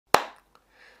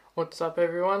What's up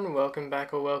everyone, welcome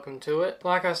back or welcome to it.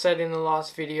 Like I said in the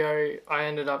last video, I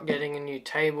ended up getting a new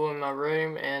table in my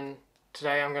room and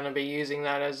today I'm going to be using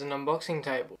that as an unboxing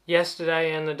table.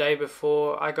 Yesterday and the day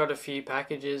before I got a few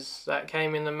packages that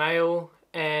came in the mail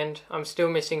and I'm still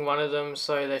missing one of them,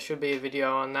 so there should be a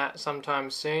video on that sometime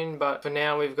soon, but for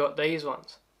now we've got these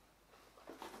ones.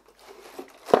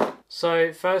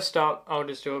 So first up, I'll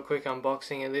just do a quick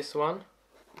unboxing of this one.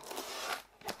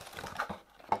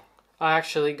 I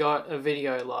actually got a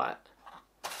video light,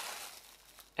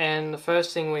 and the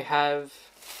first thing we have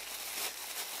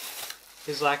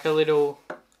is like a little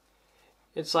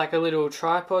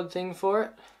tripod thing for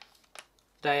it.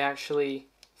 They actually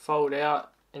fold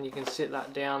out and you can sit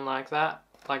that down like that,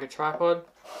 like a tripod,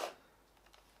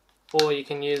 or you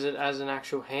can use it as an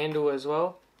actual handle as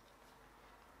well.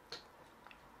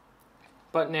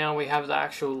 But now we have the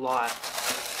actual light.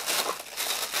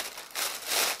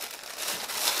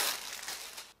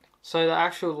 So the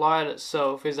actual light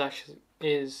itself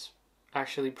is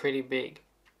actually pretty big.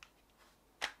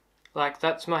 Like,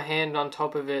 that's my hand on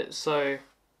top of it, so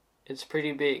it's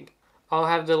pretty big. I'll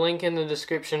have the link in the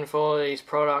description for all these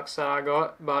products that I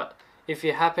got, but if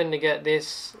you happen to get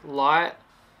this light,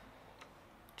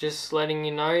 just letting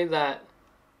you know that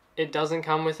it doesn't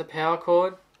come with a power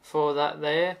cord for that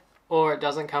there, or it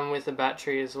doesn't come with a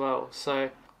battery as well.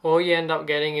 So all you end up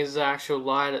getting is the actual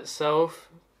light itself,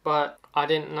 but I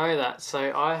didn't know that,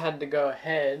 so I had to go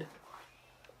ahead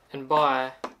and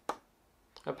buy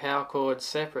a power cord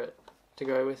separate to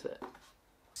go with it.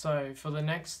 So for the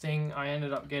next thing, I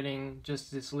ended up getting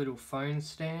just this little phone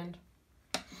stand.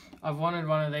 I've wanted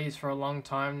one of these for a long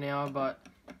time now, but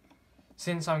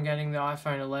since I'm getting the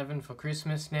iPhone 11 for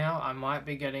Christmas now, I might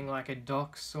be getting like a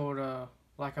dock, sort of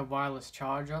like a wireless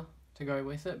charger to go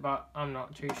with it, but I'm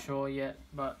not too sure yet,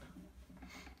 but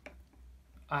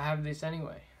I have this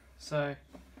anyway. So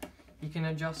you can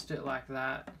adjust it like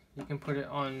that. You can put it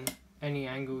on any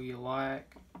angle you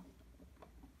like.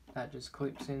 That just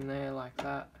clips in there like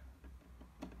that.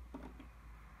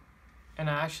 And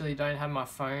I actually don't have my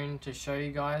phone to show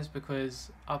you guys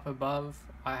because up above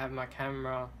I have my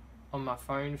camera on my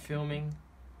phone filming.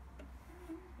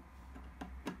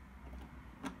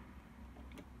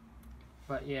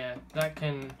 But yeah, that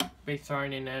can be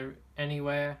thrown in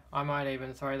anywhere. I might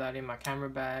even throw that in my camera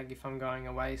bag if I'm going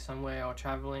away somewhere or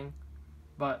traveling.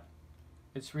 But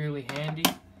it's really handy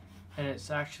and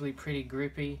it's actually pretty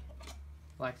grippy.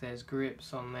 Like, there's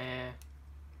grips on there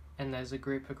and there's a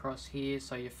grip across here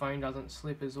so your phone doesn't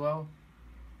slip as well.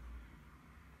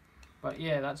 But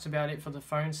yeah, that's about it for the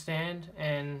phone stand.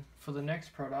 And for the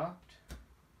next product,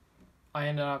 I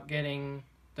ended up getting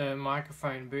the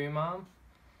microphone boom arm.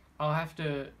 I'll have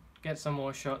to get some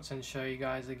more shots and show you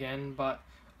guys again, but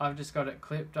I've just got it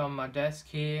clipped on my desk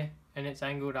here and it's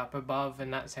angled up above,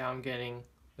 and that's how I'm getting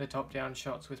the top down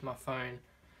shots with my phone.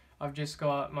 I've just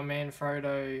got my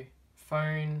Manfrotto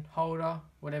phone holder,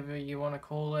 whatever you want to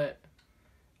call it.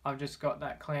 I've just got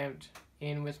that clamped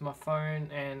in with my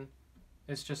phone, and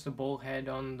it's just a ball head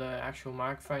on the actual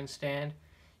microphone stand.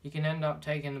 You can end up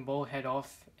taking the ball head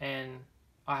off, and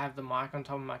I have the mic on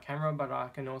top of my camera, but I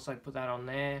can also put that on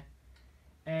there.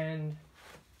 And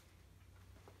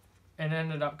it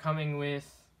ended up coming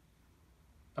with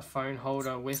a phone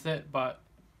holder with it, but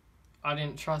I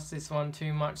didn't trust this one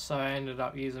too much, so I ended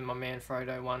up using my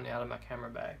Manfrotto one out of my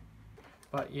camera bag.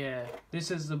 But yeah,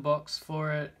 this is the box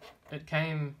for it. It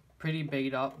came pretty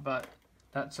beat up, but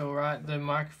that's alright. The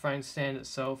microphone stand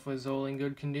itself was all in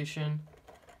good condition.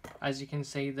 As you can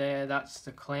see there, that's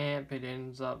the clamp. It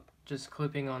ends up just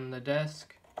clipping on the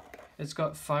desk. It's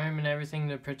got foam and everything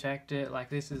to protect it.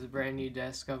 Like, this is a brand new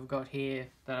desk I've got here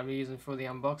that I'm using for the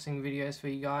unboxing videos for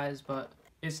you guys, but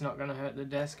it's not going to hurt the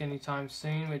desk anytime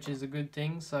soon, which is a good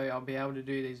thing, so I'll be able to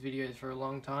do these videos for a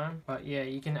long time. But yeah,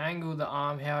 you can angle the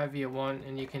arm however you want,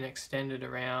 and you can extend it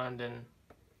around and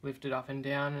lift it up and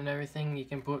down and everything. You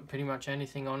can put pretty much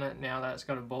anything on it now that it's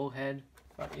got a ball head.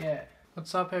 But yeah.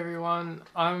 What's up everyone?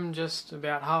 I'm just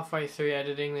about halfway through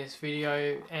editing this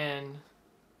video and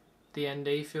the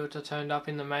ND filter turned up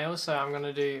in the mail, so I'm going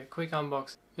to do a quick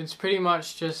unboxing. It's pretty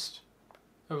much just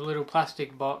a little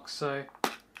plastic box, so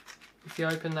if you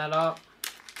open that up,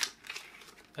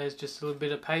 there's just a little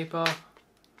bit of paper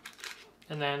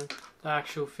and then the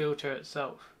actual filter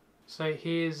itself. So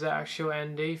here's the actual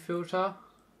ND filter.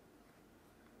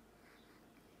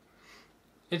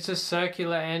 It's a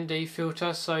circular ND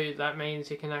filter, so that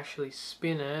means you can actually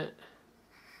spin it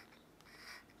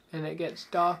and it gets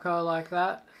darker like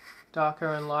that,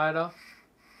 darker and lighter.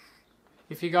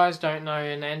 If you guys don't know,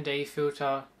 an ND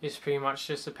filter is pretty much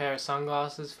just a pair of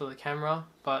sunglasses for the camera,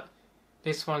 but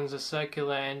This one's a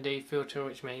circular ND filter,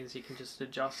 which means you can just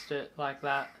adjust it like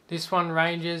that. This one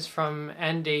ranges from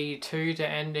ND2 to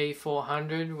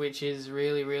ND400, which is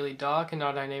really dark, and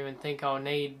I don't even think I'll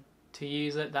need to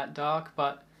use it that dark,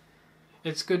 but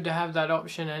it's good to have that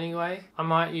option anyway. I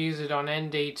might use it on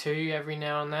ND2 every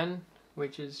now and then,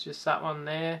 which is just that one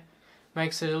there.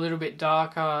 Makes it a little bit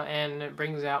darker and it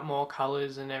brings out more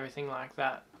colours and everything like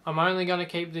that. I'm only going to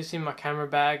keep this in my camera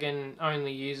bag and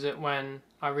only use it when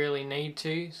I really need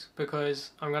to,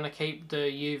 because I'm going to keep the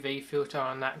UV filter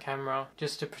on that camera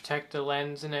just to protect the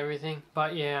lens and everything.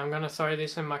 But yeah, I'm going to throw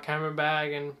this in my camera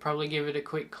bag and probably give it a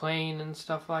quick clean and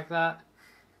stuff like that.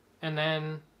 And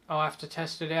then I'll have to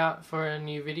test it out for a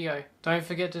new video. Don't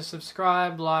forget to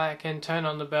subscribe, like and turn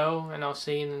on the bell, and I'll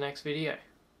see you in the next video.